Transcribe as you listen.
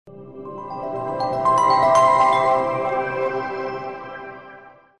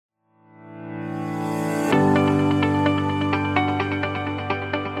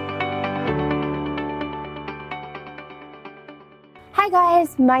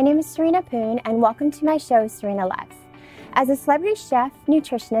My name is Serena Poon, and welcome to my show, Serena Loves. As a celebrity chef,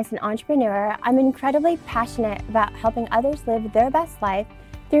 nutritionist, and entrepreneur, I'm incredibly passionate about helping others live their best life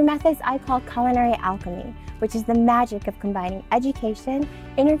through methods I call culinary alchemy, which is the magic of combining education,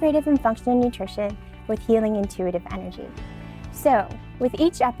 integrative and functional nutrition with healing intuitive energy. So, with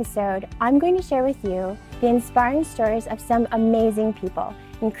each episode, I'm going to share with you the inspiring stories of some amazing people,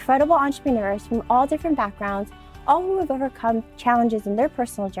 incredible entrepreneurs from all different backgrounds, all who have overcome challenges in their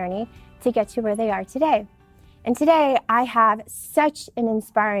personal journey to get to where they are today. And today, I have such an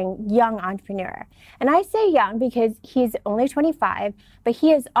inspiring young entrepreneur. And I say young because he's only 25, but he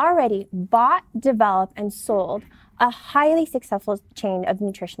has already bought, developed, and sold a highly successful chain of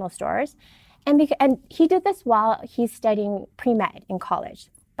nutritional stores. And he did this while he's studying pre-med in college,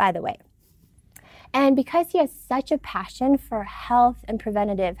 by the way. And because he has such a passion for health and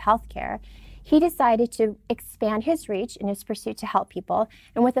preventative healthcare, he decided to expand his reach in his pursuit to help people.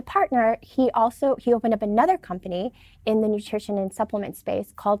 And with a partner, he opened up another company in the nutrition and supplement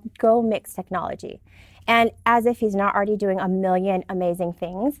space called Go Mix Technology. And as if he's not already doing a million amazing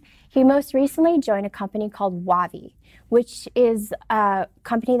things, he most recently joined a company called Wavi, which is a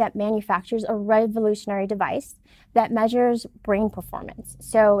company that manufactures a revolutionary device that measures brain performance.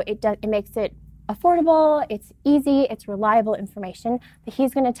 So it makes it affordable, it's easy, it's reliable information that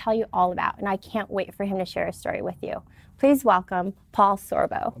he's going to tell you all about, and I can't wait for him to share a story with you. Please welcome Paul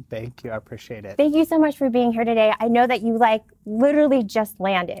Sorbo. Thank you, I appreciate it. Thank you so much for being here today. I know that you literally just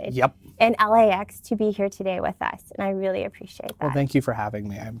landed in LAX to be here today with us, and I really appreciate that. Well, thank you for having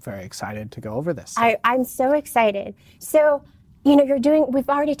me. I'm very excited to go over this. I'm so excited. So, we've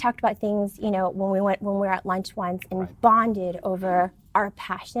already talked about things, when we were at lunch once and bonded over our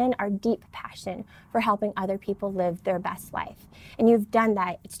passion, our deep passion for helping other people live their best life. And you've done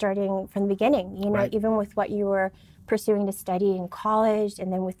that starting from the beginning, even with what you were pursuing to study in college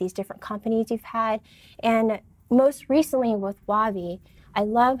and then with these different companies you've had. And most recently with Wavi, I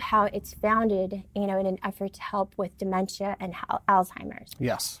love how it's founded, in an effort to help with dementia and Alzheimer's.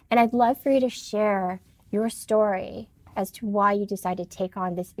 Yes. And I'd love for you to share your story as to why you decided to take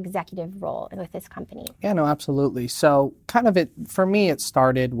on this executive role with this company. Yeah, no, absolutely. So for me, it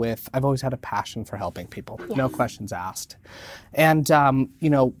started with, I've always had a passion for helping people, no questions asked. And,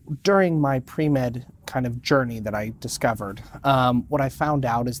 during my pre-med kind of journey that I discovered, what I found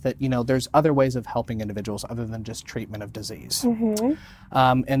out is that, there's other ways of helping individuals other than just treatment of disease.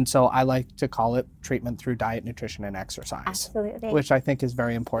 Mm-hmm. And so I like to call it treatment through diet, nutrition, and exercise. Absolutely. Which I think is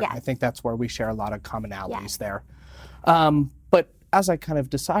very important. Yes. I think that's where we share a lot of commonalities there. But as I kind of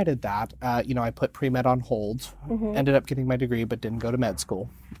decided that, I put pre-med on hold, ended up getting my degree, but didn't go to med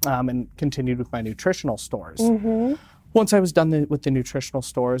school, and continued with my nutritional stores. Mm-hmm. Once I was done with the nutritional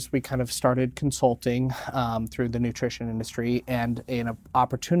stores, we kind of started consulting through the nutrition industry, and an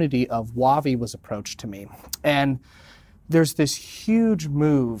opportunity of Wavi was approached to me. And there's this huge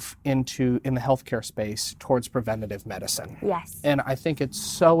move in the healthcare space towards preventative medicine. Yes. And I think it's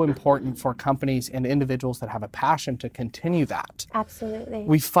so important for companies and individuals that have a passion to continue that. Absolutely.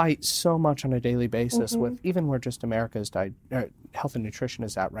 We fight so much on a daily basis with even where just America's health and nutrition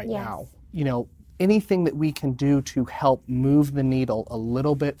is at right now. Anything that we can do to help move the needle a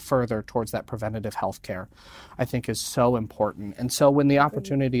little bit further towards that preventative health care, I think is so important. And so when the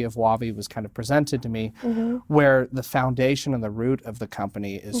opportunity of Wavi was kind of presented to me, where the foundation and the root of the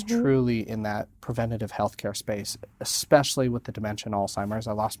company is truly in that preventative health care space, especially with the dementia and Alzheimer's.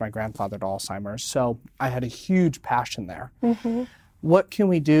 I lost my grandfather to Alzheimer's, so I had a huge passion there. What can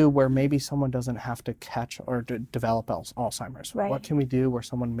we do where maybe someone doesn't have to catch or develop Alzheimer's? Right. What can we do where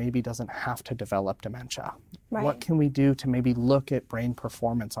someone maybe doesn't have to develop dementia? Right. What can we do to maybe look at brain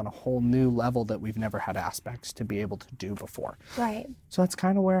performance on a whole new level that we've never had aspects to be able to do before? Right. So that's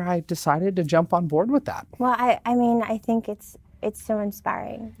kind of where I decided to jump on board with that. Well, I think it's so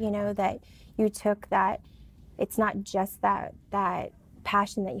inspiring, that you took that. It's not just that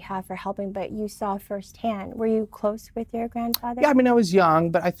passion that you have for helping, but you saw firsthand. Were you close with your grandfather? Yeah, I was young,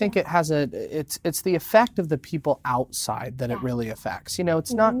 but I think it has it's the effect of the people outside that it really affects.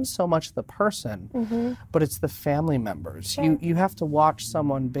 It's not so much the person, but it's the family members. Sure. You have to watch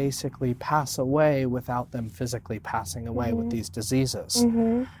someone basically pass away without them physically passing away with these diseases.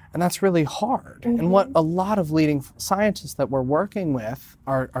 And that's really hard. And what a lot of leading scientists that we're working with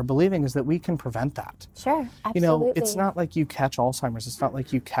are believing is that we can prevent that. Sure, absolutely. It's not like you catch Alzheimer's. It's not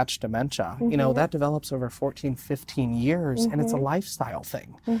like you catch dementia. That develops over 14, 15 years, and it's a lifestyle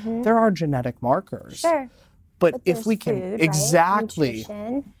thing. There are genetic markers. Sure. But if we can, food, exactly.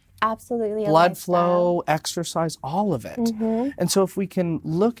 Right? Nutrition. Absolutely. Blood flow, exercise, all of it. And so if we can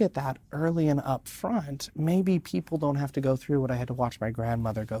look at that early and up front, maybe people don't have to go through what I had to watch my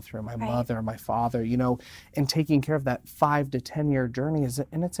grandmother go through, my mother, my father, you know, and taking care of that 5 to 10 year journey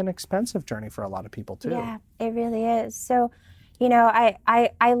and it's an expensive journey for a lot of people too. Yeah, it really is. So, you know,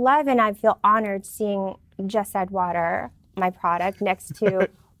 I love and I feel honored seeing Just Add Water, my product, next to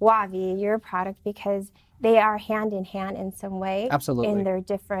Wavi, your product, because they are hand in hand in some way. Absolutely. In their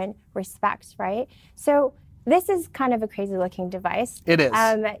different respects, right? So this is kind of a crazy looking device. It is.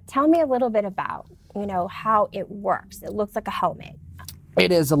 Tell me a little bit about, you know, how it works. It looks like a helmet.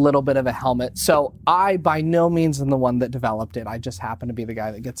 It is a little bit of a helmet. So I, by no means, am the one that developed it. I just happen to be the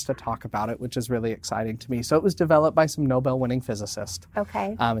guy that gets to talk about it, which is really exciting to me. So it was developed by some Nobel-winning physicist.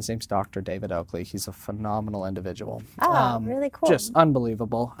 Okay. His name's Dr. David Oakley. He's a phenomenal individual. Oh, really cool. Just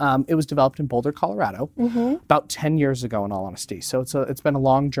unbelievable. It was developed in Boulder, Colorado, about 10 years ago, in all honesty. So it's been a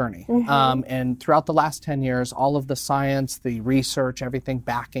long journey. And throughout the last 10 years, all of the science, the research, everything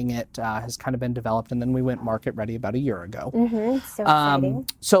backing it has kind of been developed. And then we went market ready about a year ago. So exciting.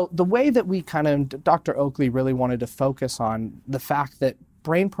 So the way that we Dr. Oakley really wanted to focus on the fact that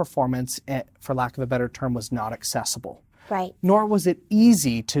brain performance, for lack of a better term, was not accessible. Right. Nor was it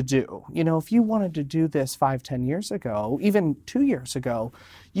easy to do. You know, if you wanted to do this 5, 10 years ago, even 2 years ago,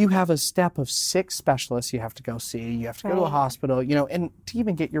 you have a step of 6 specialists you have to go see. You have to go to a hospital, you know, and to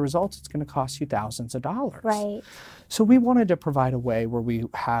even get your results, it's going to cost you thousands of dollars. Right. So we wanted to provide a way where we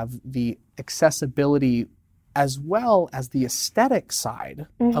have the accessibility as well as the aesthetic side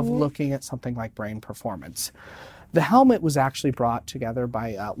of looking at something like brain performance. The helmet was actually brought together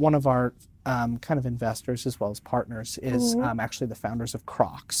by one of our kind of investors as well as partners is actually the founders of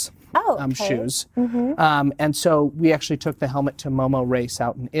Crocs shoes. And so we actually took the helmet to Momo Race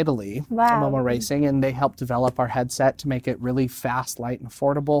out in Italy, to Momo Racing, and they helped develop our headset to make it really fast, light, and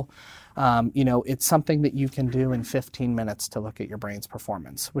affordable. You know, it's something that you can do in 15 minutes to look at your brain's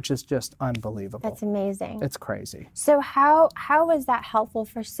performance, which is just unbelievable. That's amazing. It's crazy. So how is that helpful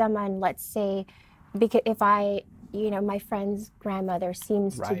for someone, let's say, because if my friend's grandmother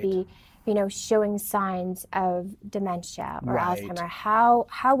seems to be, you know, showing signs of dementia or Alzheimer,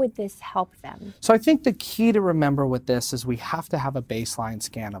 how would this help them? So I think the key to remember with this is we have to have a baseline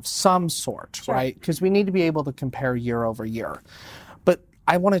scan of some sort, right? Because we need to be able to compare year over year. But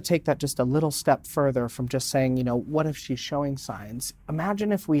I want to take that just a little step further from just saying, you know, what if she's showing signs?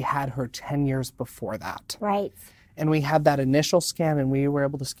 Imagine if we had her 10 years before that. Right. And we had that initial scan and we were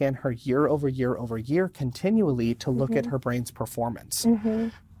able to scan her year over year over year continually to look at her brain's performance.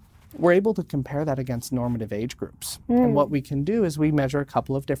 We're able to compare that against normative age groups. And what we can do is we measure a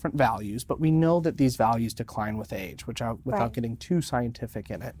couple of different values, but we know that these values decline with age, without getting too scientific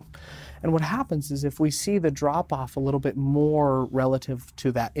in it. And what happens is if we see the drop off a little bit more relative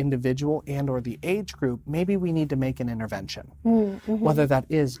to that individual and or the age group, maybe we need to make an intervention. Whether that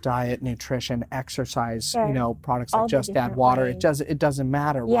is diet, nutrition, exercise, you know, products like Just Add Water, it doesn't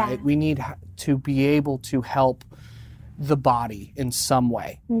matter, right? We need to be able to help the body in some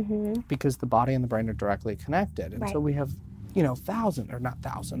way because the body and the brain are directly connected. And so we have, you know,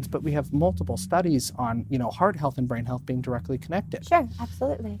 thousands, but we have multiple studies on, you know, heart health and brain health being directly connected. Sure,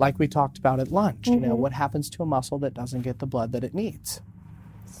 absolutely. Like we talked about at lunch, you know, what happens to a muscle that doesn't get the blood that it needs?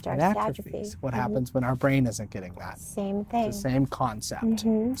 It atrophies. What happens when our brain isn't getting that? Same thing. It's the same concept.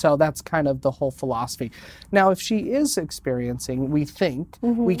 So that's kind of the whole philosophy. Now, if she is experiencing, we think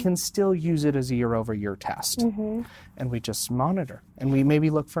we can still use it as a year-over-year test. And we just monitor. And we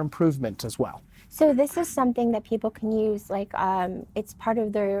maybe look for improvement as well. So this is something that people can use, like it's part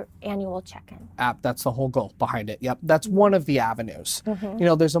of their annual check-in. That's the whole goal behind it. Yep, that's one of the avenues. You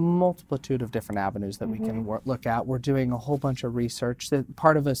know, there's a multitude of different avenues that we can look at. We're doing a whole bunch of research.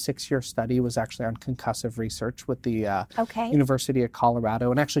 Part of a 6-year study was actually on concussive research with the University of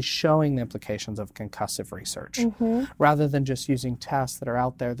Colorado and actually showing the implications of concussive research rather than just using tests that are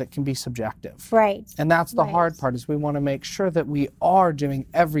out there that can be subjective. Right. And that's the hard part is we want to make sure that we are doing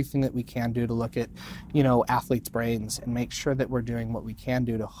everything that we can do to look at, you know, athletes' brains and make sure that we're doing what we can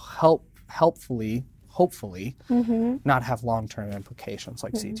do to hopefully not have long-term implications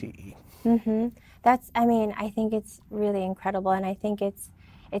like CTE. I think it's really incredible, and I think it's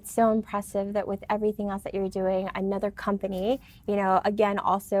so impressive that with everything else that you're doing, another company, you know, again,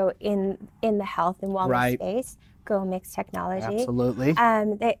 also in the health and wellness space, Go Mix Technology. Absolutely.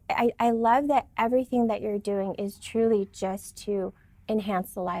 I love that everything that you're doing is truly just to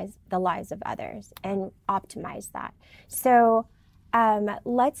enhance the lives of others and optimize that. So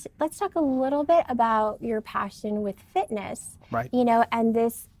let's talk a little bit about your passion with fitness. Right. You know, and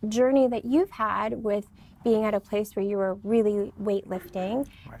this journey that you've had with being at a place where you were really weightlifting,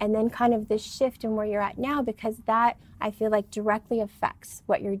 Right. and then kind of this shift in where you're at now, because that I feel like directly affects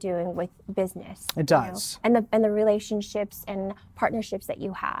what you're doing with business. It does. You know, and the relationships and partnerships that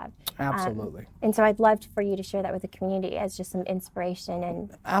you have. Absolutely. And so I'd love for you to share that with the community as just some inspiration and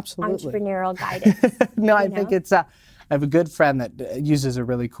Absolutely. entrepreneurial guidance. No, I think it's I have a good friend that uses a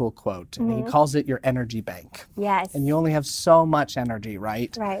really cool quote, and he calls it your energy bank. Yes. And you only have so much energy,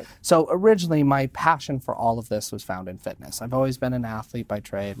 right? Right. So originally, my passion for all of this was found in fitness. I've always been an athlete by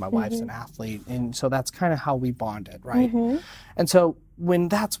trade. My wife's an athlete. And so that's kind of how we bonded, right? And so when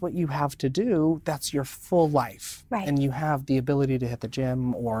that's what you have to do, that's your full life. Right. And you have the ability to hit the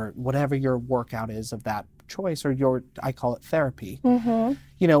gym or whatever your workout is of that choice, or your, I call it therapy,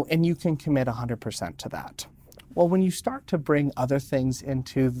 you know, and you can commit 100% to that. Well, when you start to bring other things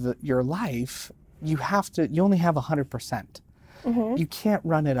into your life, you only have 100%. You can't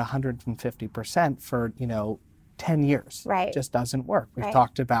run at 150% for, 10 years. Right. It just doesn't work. We've Right.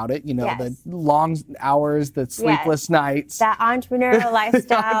 talked about it, Yes. the long hours, the sleepless nights. That entrepreneurial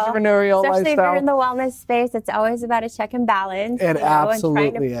lifestyle. Entrepreneurial Especially if lifestyle. you're in the wellness space, it's always about a check and balance. It absolutely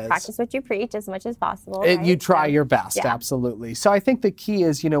and trying to is. practice what you preach as much as possible. Right? You try So, your best, yeah. absolutely. So I think the key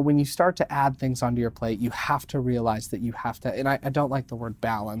is, when you start to add things onto your plate, you have to realize that you have to, and I don't like the word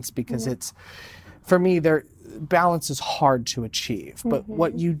balance because it's, for me, balance is hard to achieve. But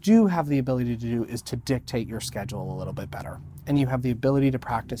what you do have the ability to do is to dictate your schedule a little bit better. And you have the ability to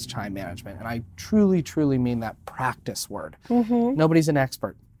practice time management. And I truly, truly mean that practice word. Nobody's an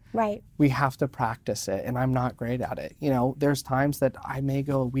expert. Right. We have to practice it, and I'm not great at it. There's times that I may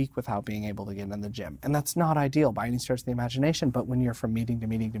go a week without being able to get in the gym, and that's not ideal by any stretch of the imagination. But when you're from meeting to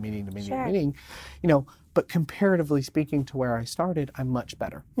meeting to meeting to meeting Sure. to meeting, but comparatively speaking to where I started, I'm much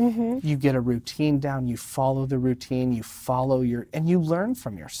better. You get a routine down, you follow the routine, and you learn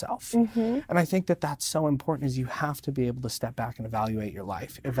from yourself. And I think that that's so important, is you have to be able to step back and evaluate your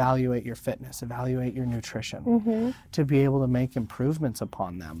life, evaluate your fitness, evaluate your nutrition, to be able to make improvements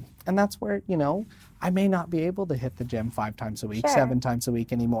upon them. And that's where, I may not be able to hit the gym 5 times a week, Sure. 7 times a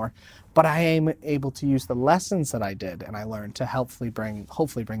week anymore, but I am able to use the lessons that I did and I learned to hopefully bring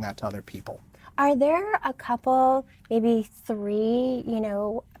that to other people. Are there a couple, maybe 3,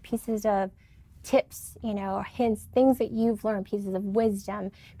 pieces of tips, or hints, things that you've learned, pieces of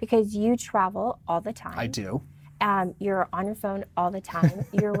wisdom, because you travel all the time? I do. You're on your phone all the time.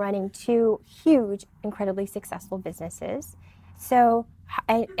 You're running 2 huge, incredibly successful businesses. So,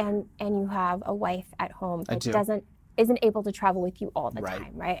 and you have a wife at home I that do. isn't able to travel with you all the Right.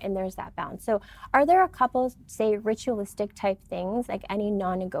 time, right? And there's that balance. So are there a couple, say, ritualistic type things, like any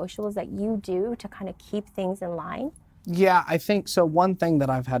non-negotiables that you do to kind of keep things in line? Yeah, I think so. One thing that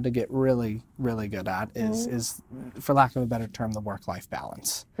I've had to get really, really good at is, for lack of a better term, the work-life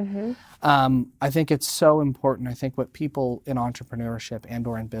balance. I think it's so important. I think what people in entrepreneurship and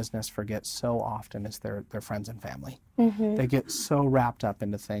or in business forget so often is their friends and family. They get so wrapped up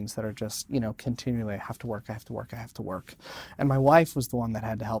into things that are just, continually, I have to work, I have to work, I have to work. And my wife was the one that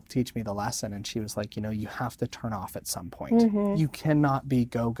had to help teach me the lesson. And she was like, you have to turn off at some point. You cannot be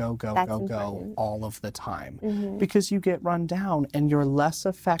go, go, go, That's go, go important. all of the time, because you get run down and you're less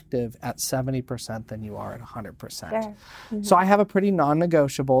effective at 70% than you are at 100%. Sure. So I have a pretty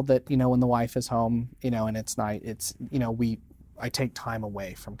non-negotiable that, when the wife is home, and it's night, I take time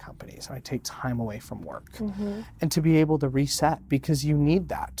away from companies. I take time away from work. And to be able to reset, because you need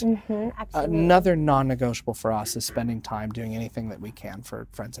that. Absolutely. Another non-negotiable for us is spending time doing anything that we can for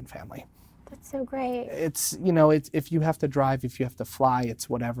friends and family. That's so great. It's, if you have to drive, if you have to fly, it's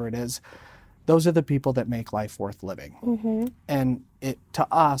whatever it is. Those are the people that make life worth living. And to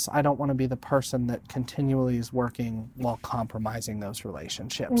us, I don't want to be the person that continually is working while compromising those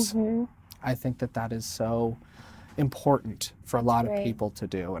relationships. I think that is so important for a lot of Right. people to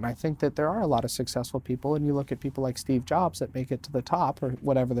do. And I think that there are a lot of successful people, and you look at people like Steve Jobs that make it to the top, or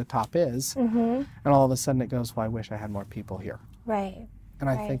whatever the top is, and all of a sudden it goes, well, I wish I had more people here. Right. And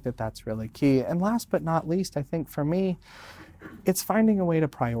I think that that's really key. And last but not least, I think for me, it's finding a way to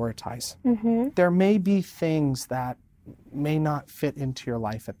prioritize. There may be things that may not fit into your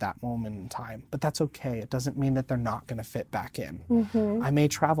life at that moment in time, but that's okay. It doesn't mean that they're not going to fit back in. I may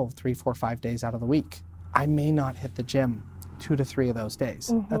travel 3, 4, 5 days out of the week. I may not hit the gym 2 to 3 of those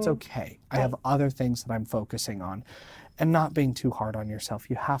days. That's okay. I have other things that I'm focusing on, and not being too hard on yourself.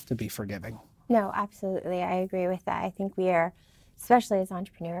 You have to be forgiving. No, absolutely. I agree with that. I think we are, especially as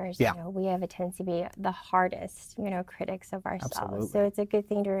entrepreneurs, Yeah. we have a tendency to be the hardest, critics of ourselves. Absolutely. So it's a good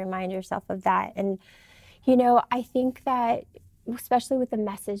thing to remind yourself of that. And, I think that especially with the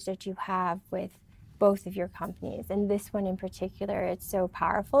message that you have with both of your companies, and this one in particular, it's so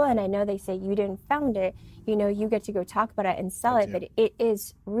powerful. And I know they say you didn't found it, you get to go talk about it and sell it, but it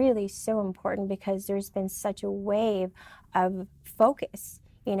is really so important because there's been such a wave of focus,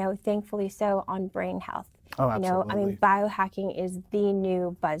 thankfully so, on brain health. Oh, absolutely. I mean, biohacking is the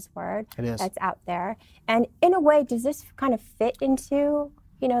new buzzword that's out there. And in a way, does this kind of fit into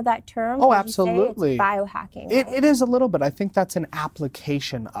that term? Oh, absolutely. It's biohacking. Right? It is a little bit. I think that's an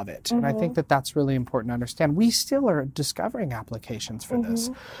application of it. And I think that that's really important to understand. We still are discovering applications for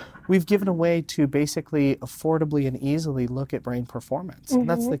this. We've given a way to basically affordably and easily look at brain performance. And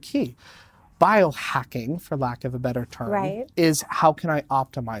that's the key. Biohacking, for lack of a better term, is how can I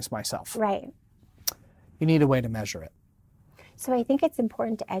optimize myself? Right. You need a way to measure it. So I think it's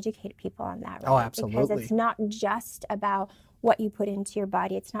important to educate people on that, right? Oh, absolutely. Because it's not just about what you put into your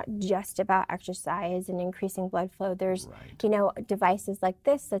body. It's not just about exercise and increasing blood flow. There's, devices like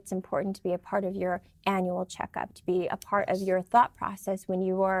this that's important to be a part of your annual checkup, to be a part of your thought process when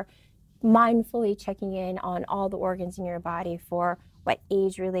you are mindfully checking in on all the organs in your body for what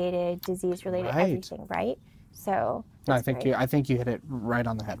age-related, disease-related, everything, right? So I think you hit it right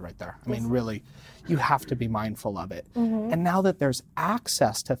on the head right there. I mean, really, you have to be mindful of it. And now that there's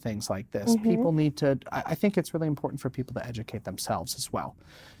access to things like this, people need to, I think it's really important for people to educate themselves as well.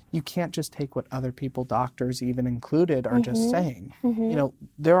 You can't just take what other people, doctors even included, are just saying.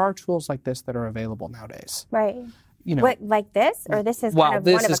 There are tools like this that are available nowadays. Right. What, like this? Or this is kind of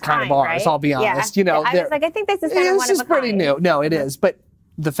this one of is a kind of ours, right? I'll be honest. I was like, I think this is kind of one of a kind. This is pretty new. No, it is. But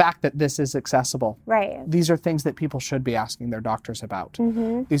the fact that this is accessible. Right. These are things that people should be asking their doctors about.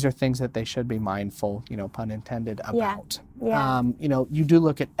 These are things that they should be mindful, pun intended, about. You do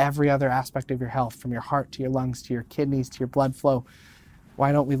look at every other aspect of your health, from your heart to your lungs to your kidneys to your blood flow.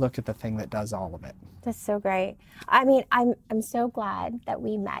 Why don't we look at the thing that does all of it? That's so great. I mean, I'm so glad that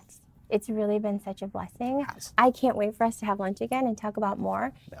we met. It's really been such a blessing. Yes. I can't wait for us to have lunch again and talk about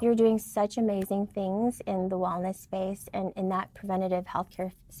more. No. You're doing such amazing things in the wellness space and in that preventative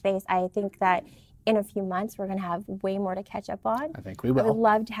healthcare space. I think that in a few months, we're going to have way more to catch up on. I think we will. I would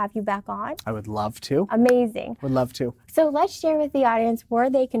love to have you back on. I would love to. Amazing. Would love to. So let's share with the audience where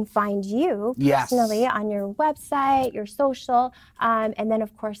they can find you personally on your website, your social, and then,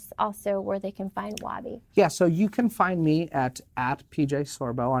 of course, also where they can find Wavi. Yeah, so you can find me at PJ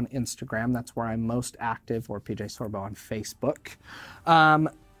Sorbo on Instagram. That's where I'm most active, or PJ Sorbo on Facebook.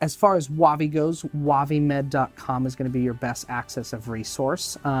 As far as Wavi goes, wavimed.com is going to be your best access of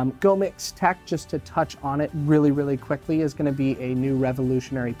resource. GoMix Tech, just to touch on it really, really quickly, is going to be a new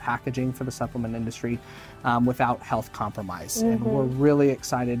revolutionary packaging for the supplement industry without health compromise. And we're really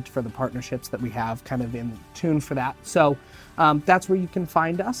excited for the partnerships that we have kind of in tune for that. So that's where you can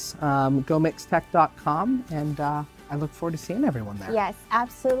find us, gomixtech.com, and I look forward to seeing everyone there. Yes,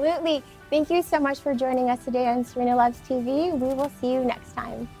 absolutely. Thank you so much for joining us today on Serena Loves TV. We will see you next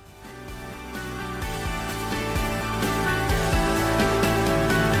time.